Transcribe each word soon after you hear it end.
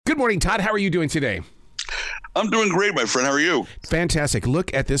Good morning, Todd. How are you doing today? I'm doing great, my friend. How are you? Fantastic.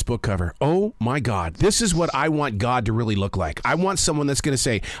 Look at this book cover. Oh, my God. This is what I want God to really look like. I want someone that's going to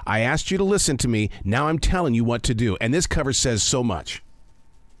say, I asked you to listen to me. Now I'm telling you what to do. And this cover says so much.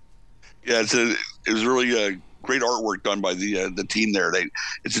 Yeah, it was really great artwork done by the team there.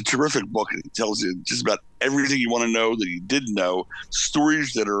 It's a terrific book. It tells you just about everything you want to know that you didn't know.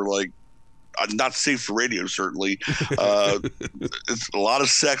 Stories that are like not safe for radio, certainly. It's a lot of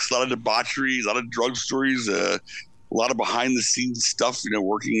sex, a lot of debauchery, a lot of drug stories, a lot of behind the scenes stuff,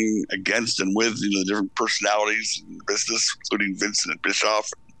 working against and with, the different personalities in the business, including Vincent and Bischoff,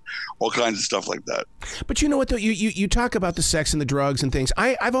 all kinds of stuff like that. But you know what, though? You talk about the sex and the drugs and things.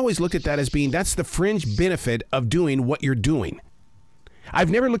 I've always looked at that as being, that's the fringe benefit of doing what you're doing. I've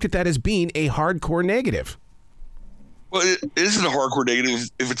never looked at that as being a hardcore negative. Well, it isn't a hardcore negative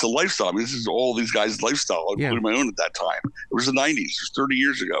if it's a lifestyle. I mean, this is all these guys' lifestyle, including my own at that time. It was the 90s. It was 30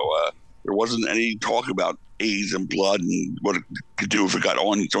 years ago. There wasn't any talk about AIDS and blood and what it could do if it got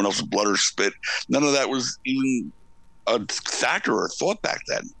on someone else's blood or spit. None of that was even a factor or a thought back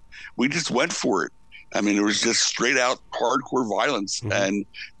then. We just went for it. I mean, it was just straight out hardcore violence and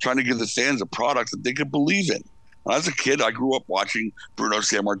trying to give the fans a product that they could believe in. When I was a kid, I grew up watching Bruno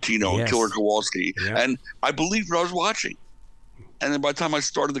Sammartino and Killer Kowalski, and I believed what I was watching. And then by the time I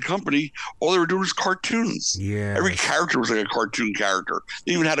started the company, all they were doing was cartoons. Yeah, every character was like a cartoon character.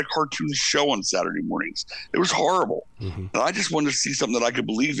 They even had a cartoon show on Saturday mornings. It was horrible. And I just wanted to see something that I could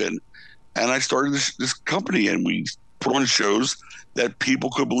believe in. And I started this company, and we put on shows that people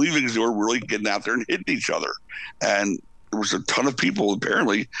could believe in because they were really getting out there and hitting each other. And there was a ton of people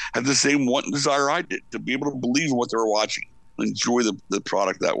apparently had the same want and desire I did, to be able to believe in what they were watching and enjoy the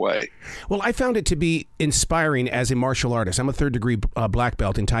product that way. Well, I found it to be inspiring as a martial artist. I'm a third-degree black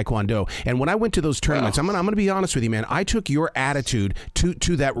belt in Taekwondo. And when I went to those tournaments, I'm going to be honest with you, man, I took your attitude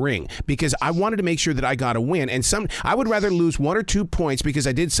to that ring because I wanted to make sure that I got a win. And I would rather lose 1 or 2 points because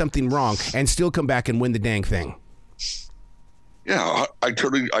I did something wrong and still come back and win the dang thing. Yeah, I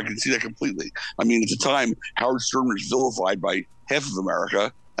can see that completely. I mean, at the time, Howard Stern was vilified by half of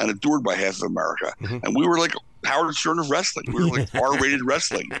America and adored by half of America. And we were like Howard Stern of wrestling. We were like R-rated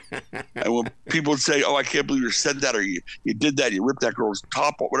wrestling. And when people would say, oh, I can't believe you said that, or you did that, you ripped that girl's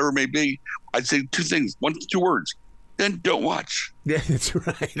top off, whatever it may be, I'd say 2 things, 2 words. Then don't watch. Yeah, that's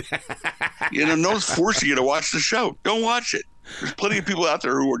right. No one's forcing you to watch the show. Don't watch it. There's plenty of people out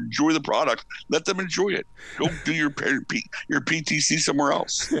there who enjoy the product. Let them enjoy it. Go do your PTC somewhere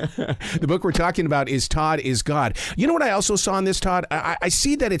else. The book we're talking about is Todd is God. You know what I also saw in this, Todd? I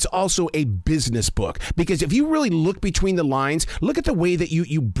see that it's also a business book, because if you really look between the lines, look at the way that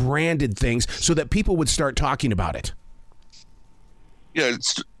you branded things so that people would start talking about it. Yeah,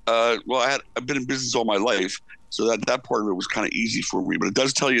 it's well, I've been in business all my life, so that part of it was kind of easy for me. But it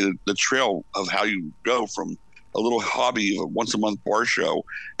does tell you the trail of how you go from a little hobby of a once-a-month bar show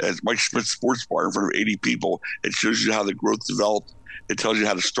at Mike Schmidt's Sports Bar in front of 80 people. It shows you how the growth developed. It tells you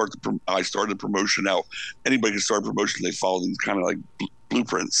how to start I started the promotion. Now anybody can start a promotion. They follow these kind of like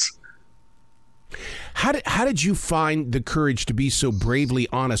blueprints. How did you find the courage to be so bravely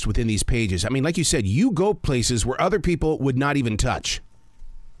honest within these pages? I mean, like you said, you go places where other people would not even touch.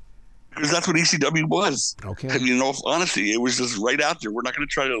 Because that's what ECW was. Okay. I mean, in all honesty, it was just right out there. We're not going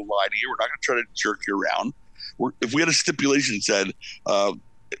to try to lie to you. We're not going to try to jerk you around. If we had a stipulation that said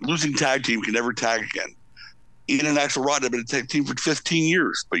losing tag team can never tag again. Ian and Axl Rotten have been a tag team for 15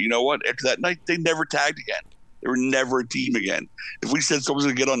 years. But you know what? After that night, they never tagged again. They were never a team again. If we said someone's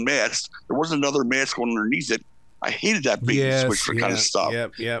going to get unmasked, there wasn't another mask going underneath it. I hated that bait and switch for kind of stuff.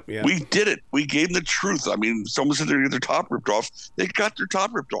 Yep. We did it. We gave them the truth. I mean, someone said they're going to get their top ripped off. They got their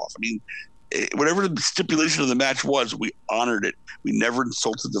top ripped off. I mean, whatever the stipulation of the match was, we honored it. We never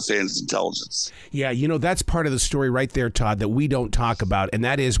insulted the fans' intelligence. Yeah, that's part of the story right there, Todd, that we don't talk about, and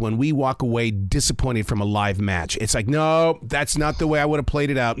that is when we walk away disappointed from a live match. It's like, no, that's not the way I would have played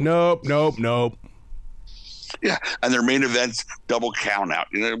it out. Nope. Yeah, and their main events, double count out.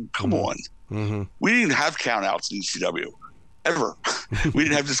 Come on. We didn't have count outs in ECW, ever. We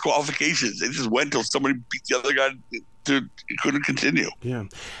didn't have disqualifications. It just went until somebody beat the other guy. It couldn't continue. Yeah.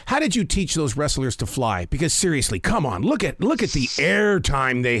 How did you teach those wrestlers to fly? Because seriously, come on, look at the air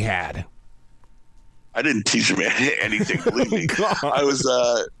time they had. I didn't teach them anything. Believe me. I was,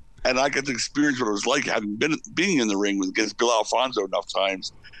 and I got to experience what it was like having being in the ring against Bill Alfonso enough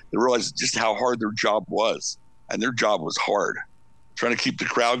times to realize just how hard their job was, and their job was hard. Trying to keep the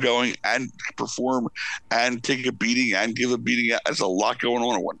crowd going and perform and take a beating and give a beating. There's a lot going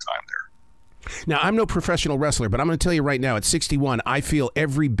on at one time there. Now, I'm no professional wrestler, but I'm going to tell you right now, at 61, I feel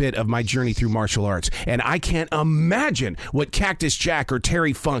every bit of my journey through martial arts. And I can't imagine what Cactus Jack or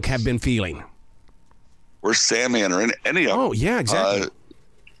Terry Funk have been feeling. Or Sandman or any of them. Oh, yeah, exactly.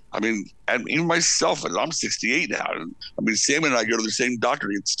 I mean, and even myself, and I'm 68 now. I mean, Sandman and I go to the same doctor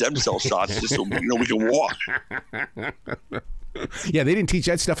to get stem cell shots just so we can walk. Yeah, they didn't teach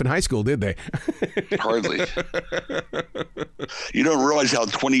that stuff in high school, did they? Hardly. You don't realize how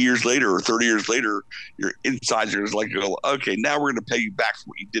 20 years later or 30 years later, your insides are like, okay, now we're going to pay you back for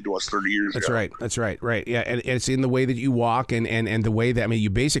what you did to us 30 years ago. That's right. Yeah, and it's in the way that you walk and the way that, I mean, you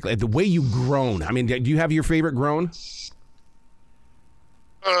basically, the way you groan. I mean, do you have your favorite groan?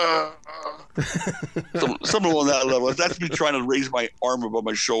 Something on that level. That's me trying to raise my arm above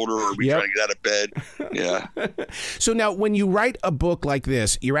my shoulder or me trying to get out of bed. Yeah. So now when you write a book like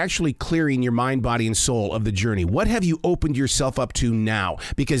this, you're actually clearing your mind, body, and soul of the journey. What have you opened yourself up to now?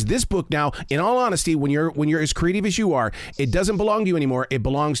 Because this book now, in all honesty, when you're as creative as you are, it doesn't belong to you anymore. It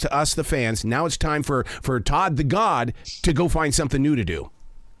belongs to us, the fans. Now it's time for Todd the God to go find something new to do.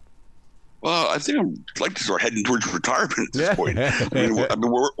 Well, I think I'd like to start heading towards retirement at this point. I've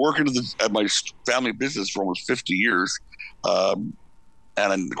been working at my family business for almost 50 years. And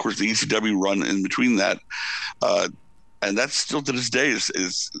of course, the ECW run in between that. And that's still to this day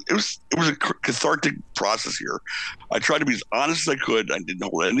it was a cathartic process here. I tried to be as honest as I could. I didn't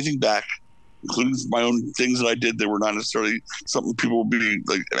hold anything back, including my own things that I did that were not necessarily something people would be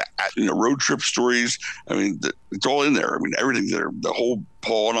like, road trip stories. I mean, it's all in there. I mean, everything's there. The whole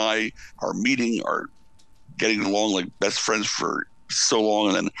Paul and I, our meeting, our getting along like best friends for so long,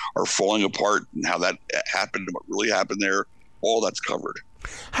 and then our falling apart and how that happened and what really happened there. All that's covered.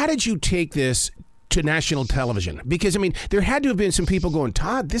 How did you take this to national television? Because, I mean, there had to have been some people going,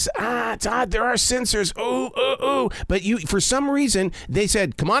 Todd, there are censors. Oh. But for some reason, they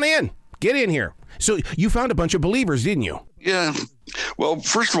said, come on in. Get in here. So you found a bunch of believers, didn't you? Yeah. Well,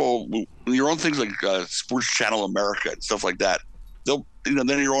 first of all, when you're on things like Sports Channel America and stuff like that, then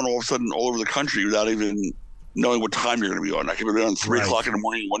you're on all of a sudden all over the country without even knowing what time you're going to be on. I could be on 3 o'clock in the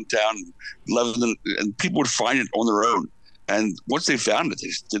morning in one town, 11, and people would find it on their own. And once they found it, they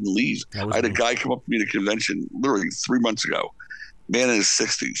just didn't leave. I had a guy come up to me at a convention literally 3 months ago, man in his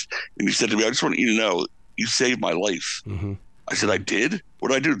 60s, and he said to me, I just want you to know, you saved my life. Mm-hmm. I said, I did? What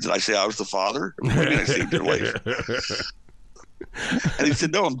did I do? Did I say I was the father? What do you mean I saved your life? And he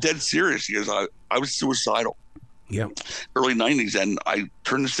said, no, I'm dead serious. He goes, I was suicidal. Yeah. Early 90s, and I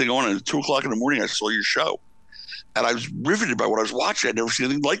turned this thing on, and at 2 o'clock in the morning, I saw your show. And I was riveted by what I was watching. I'd never seen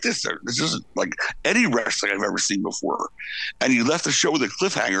anything like this. This isn't like any wrestling I've ever seen before. And you left the show with a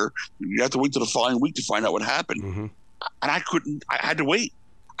cliffhanger. You have to wait till the following week to find out what happened. Mm-hmm. And I had to wait.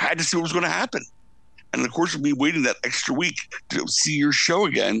 I had to see what was going to happen. And of course, with me waiting that extra week to see your show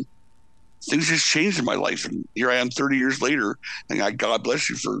again, things just changed in my life. And here I am 30 years later, and God bless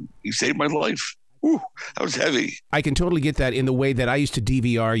you saved my life. Ooh, that was heavy. I can totally get that in the way that I used to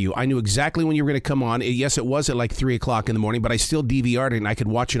DVR you. I knew exactly when you were going to come on. Yes, it was at like 3 o'clock in the morning, but I still DVR'd it and I could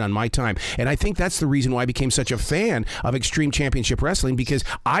watch it on my time. And I think that's the reason why I became such a fan of Extreme Championship Wrestling, because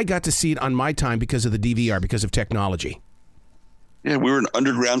I got to see it on my time because of the DVR, because of technology. Yeah, we were an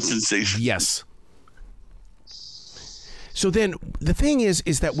underground sensation. Yes. So then the thing is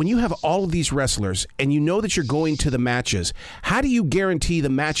that when you have all of these wrestlers and you know that you're going to the matches, how do you guarantee the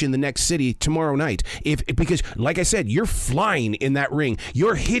match in the next city tomorrow night? Because, like I said, you're flying in that ring.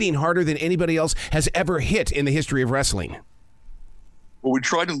 You're hitting harder than anybody else has ever hit in the history of wrestling. Well, we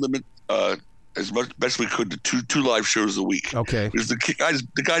tried to limit as much best we could to two live shows a week. Okay. Because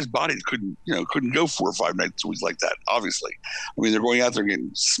the guys' bodies couldn't go 4 or 5 nights a week like that. Obviously, I mean, they're going out there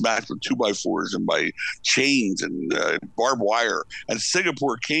getting smacked with 2x4s and by chains and barbed wire and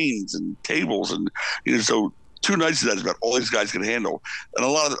Singapore canes and tables, and so 2 nights of that is about all these guys can handle. And a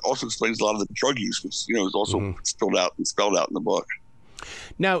lot of it also explains a lot of the drug use, which is also spelled out in the book.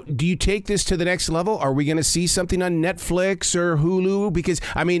 Now, do you take this to the next level? Are we going to see something on Netflix or Hulu? Because,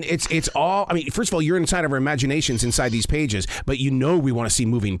 I mean, it's all, I mean, first of all, you're inside of our imaginations inside these pages, but we want to see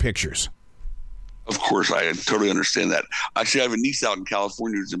moving pictures. Of course, I totally understand that. Actually, I have a niece out in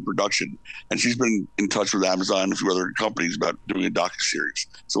California who's in production, and she's been in touch with Amazon and a few other companies about doing a docuseries.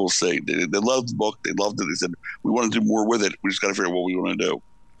 So we'll see. They loved the book. They loved it. They said, we want to do more with it. We just got to figure out what we want to do.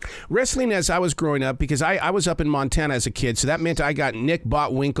 Wrestling as I was growing up, because I was up in Montana as a kid, so that meant I got Nick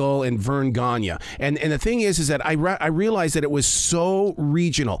Botwinkle and Vern Gagne. And the thing is that I realized that it was so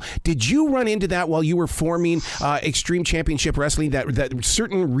regional. Did you run into that while you were forming Extreme Championship Wrestling, that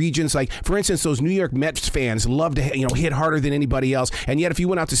certain regions, like, for instance, those New York Mets fans love to hit harder than anybody else, and yet if you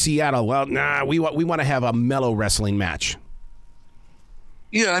went out to Seattle, well, we want to have a mellow wrestling match?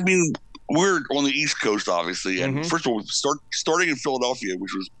 Yeah, I mean, we're on the East Coast, obviously, and first of all, starting in Philadelphia,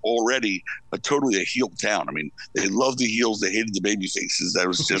 which was already totally a heel town. I mean, they loved the heels, they hated the baby faces. That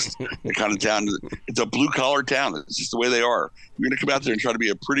was just the kind of town. It's a blue collar town. It's just the way they are. You're going to come out there and try to be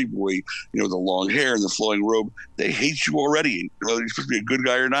a pretty boy, the long hair and the flowing robe. They hate you already. Whether you're supposed to be a good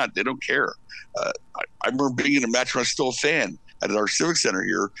guy or not, they don't care. I remember being in a match when I was still a fan at our Civic Center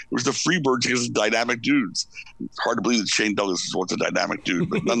here. It was the Freebirds against the Dynamic Dudes. It's hard to believe that Shane Douglas is what's a dynamic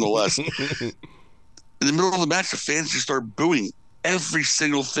dude, but nonetheless, in the middle of the match, the fans just started booing every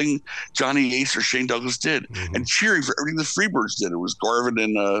single thing Johnny Ace or Shane Douglas did and cheering for everything the Freebirds did. It was Garvin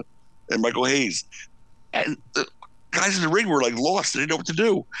and Michael Hayes. And the guys in the ring were like lost. They didn't know what to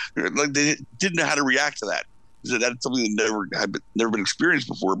do. Like they didn't know how to react to that. That's something that never been experienced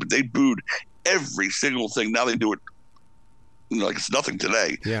before, but they booed every single thing. Now they do it like it's nothing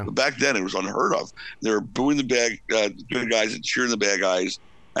today. Yeah. But back then it was unheard of. They were booing the good guys and cheering the bad guys,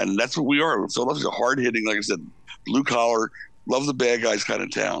 and that's what we are. Philadelphia's a hard hitting, like I said, blue collar, love the bad guys kind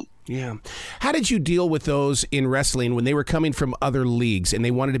of town. Yeah. How did you deal with those in wrestling when they were coming from other leagues and they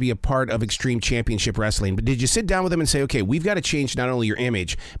wanted to be a part of Extreme Championship Wrestling? But did you sit down with them and say, okay, we've got to change not only your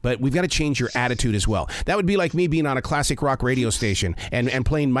image, but we've got to change your attitude as well? That would be like me being on a classic rock radio station and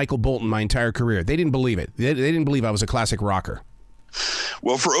playing Michael Bolton my entire career. They didn't believe it. They didn't believe I was a classic rocker.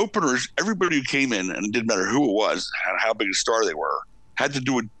 Well, for openers, everybody who came in, and it didn't matter who it was and how big a star they were, had to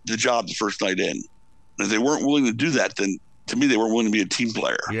do the job the first night in. And if they weren't willing to do that, then to me, they weren't willing to be a team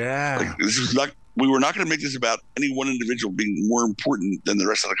player. Yeah. Like, we were not going to make this about any one individual being more important than the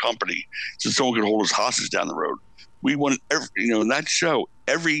rest of the company so someone could hold us hostage down the road. We wanted, in that show,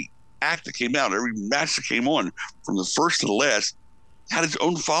 every act that came out, every match that came on, from the first to the last, had its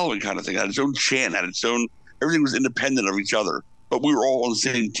own following kind of thing, had its own chant, had its own, everything was independent of each other, but we were all on the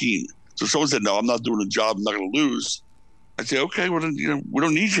same team. So if someone said, no, I'm not doing a job, I'm not going to lose, I'd say, okay, well, then, we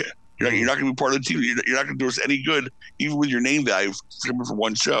don't need you. You're not going to be part of the team. You're not going to do us any good, even with your name value coming from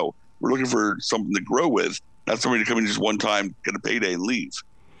one show. We're looking for something to grow with, not somebody to come in just one time, get a payday, and leave.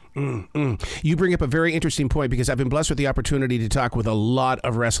 You bring up a very interesting point because I've been blessed with the opportunity to talk with a lot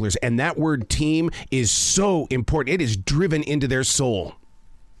of wrestlers, and that word team is so important. It is driven into their soul.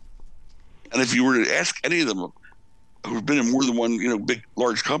 And if you were to ask any of them who've been in more than one, big,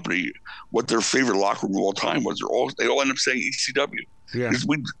 large company, what their favorite locker room of all time was, they all end up saying ECW. Yeah.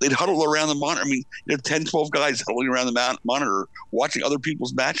 They'd huddle around the monitor. I mean, 10, 12 guys huddling around the monitor watching other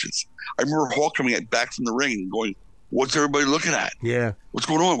people's matches. I remember Hawk coming back from the ring and going, what's everybody looking at? Yeah. What's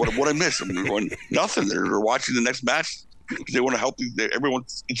going on? What I miss? They're going, nothing. They're watching the next match because they want to help everyone,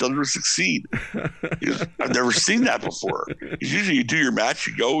 each other to succeed. I've never seen that before. Usually you do your match,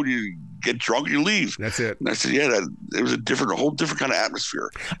 you go, you get drunk, you leave. That's it. And I said, yeah, it was a whole different kind of atmosphere.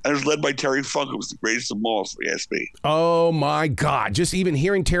 And it was led by Terry Funk, who was the greatest of them all, if you ask me. Oh, my God. Just even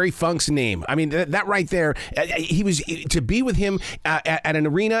hearing Terry Funk's name. I mean, that right there, he was to be with him at an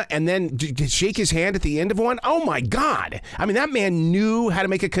arena and then to shake his hand at the end of one. Oh, my God. I mean, that man knew how to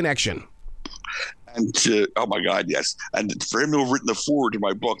make a connection. And oh my God, yes. And for him to have written the foreword to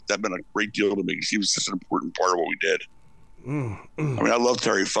my book, that meant a great deal to me because he was such an important part of what we did. I mean, I love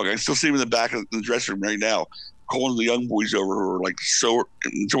Terry Funk. I still see him in the back of the dressing room right now, calling the young boys over who were like so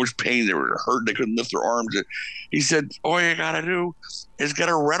in so much pain. They were hurt. They couldn't lift their arms. He said, all you got to do is get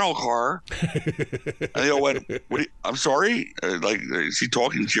a rental car. And they all went, I'm sorry? Is he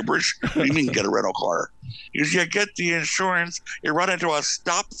talking gibberish? What do you mean get a rental car? He goes, you get the insurance, you run into a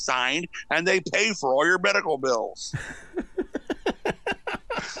stop sign, and they pay for all your medical bills.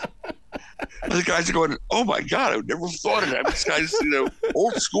 And the guys are going, oh, my God, I would never thought of that. This guy's,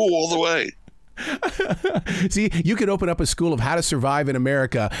 old school all the way. See, you could open up a school of how to survive in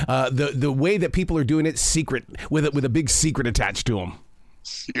America the way that people are doing it secret, with a big secret attached to them.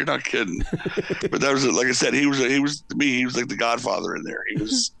 You're not kidding. But that was, like I said, he was to me, he was like the godfather in there. He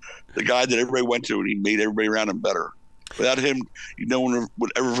was the guy that everybody went to, and he made everybody around him better. Without him, no one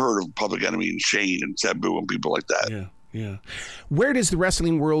would ever have heard of Public Enemy and Shane and Sabu and people like that. Yeah. Yeah. Where does the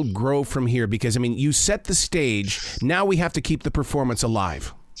wrestling world grow from here? Because, I mean, you set the stage. Now we have to keep the performance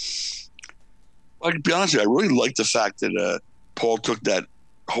alive. I can be honest with you, I really like the fact that Paul took that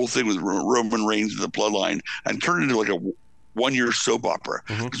whole thing with Roman Reigns and the bloodline and turned it into like a one-year soap opera.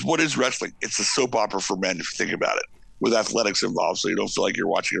 Because what is wrestling? It's a soap opera for men, if you think about it, with athletics involved, so you don't feel like you're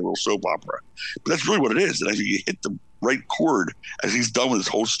watching a real soap opera. But that's really what it is. And if you hit the right chord, as he's done with his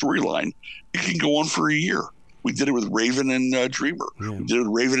whole storyline, it can go on for a year. We did it with Raven and Dreamer. Yeah. We did it with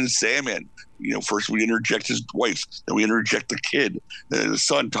Raven and Sandman. First we interject his wife, then we interject the kid, the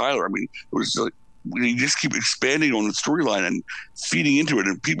son Tyler. I mean, it was like we just keep expanding on the storyline and feeding into it,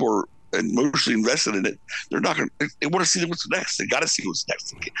 and people are emotionally invested in it, they're not going to, they want to see what's next. They got to see what's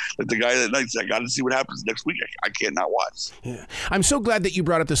next. Like the guy that night, I got to see what happens next week. I can't not watch. Yeah. I'm so glad that you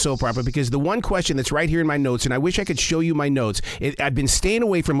brought up the soap opera, because the one question that's right here in my notes, and I wish I could show you my notes. I've been staying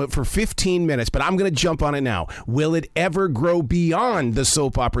away from it for 15 minutes, but I'm going to jump on it now. Will it ever grow beyond the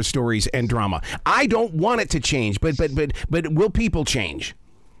soap opera stories and drama? I don't want it to change, but will people change?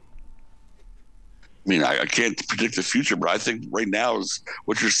 I mean, I can't predict the future, but I think right now is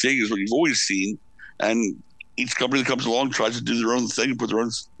what you're seeing is what you've always seen, and each company that comes along tries to do their own thing and put their own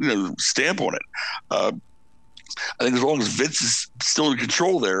stamp on it. I think as long as Vince is still in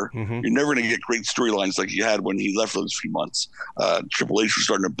control there, you're never going to get great storylines like you had when he left for those few months. Triple H was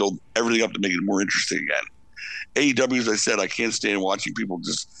starting to build everything up to make it more interesting again. AEW, as I said, I can't stand watching people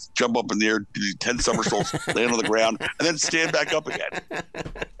just jump up in the air, do 10 somersaults, land on the ground, and then stand back up again.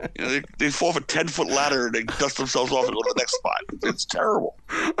 They fall off a 10-foot ladder and they dust themselves off and go to the next spot. It's terrible.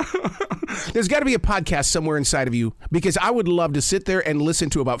 There's got to be a podcast somewhere inside of you, because I would love to sit there and listen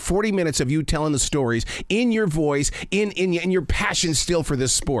to about 40 minutes of you telling the stories in your voice, in your passion still for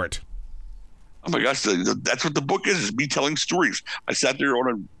this sport. Oh my gosh, that's what the book is me telling stories. I sat there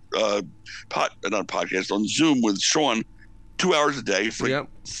on not a podcast, on Zoom with Sean 2 hours a day for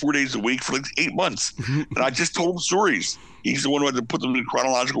 4 days a week for like 8 months. And I just told him stories. He's the one who had to put them in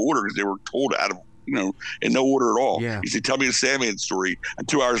chronological order because they were told out of, in no order at all. He said, tell me a Sandman story. And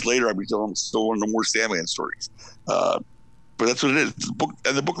 2 hours later, I'd be telling him still no more Sandman stories. But that's what it is.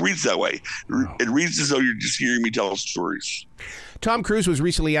 The book reads that way. It reads as though you're just hearing me tell stories. Tom Cruise was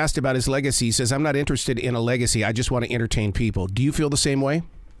recently asked about his legacy. He says, I'm not interested in a legacy. I just want to entertain people. Do you feel the same way?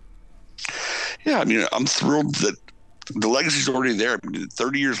 Yeah, I mean, I'm thrilled that the legacy's already there. I mean,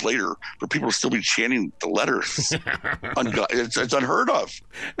 30 years later, for people to still be chanting the letters, it's unheard of.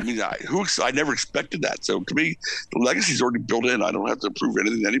 I mean, I never expected that. So to me, the legacy's already built in. I don't have to prove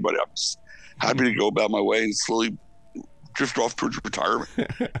anything to anybody. I'm just happy to go about my way and slowly drift off towards retirement.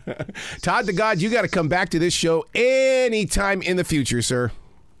 Todd the God, you got to come back to this show anytime in the future, sir.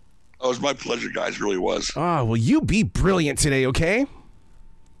 Oh, it was my pleasure, guys. It really was. Oh, well, you be brilliant today, okay?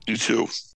 You too.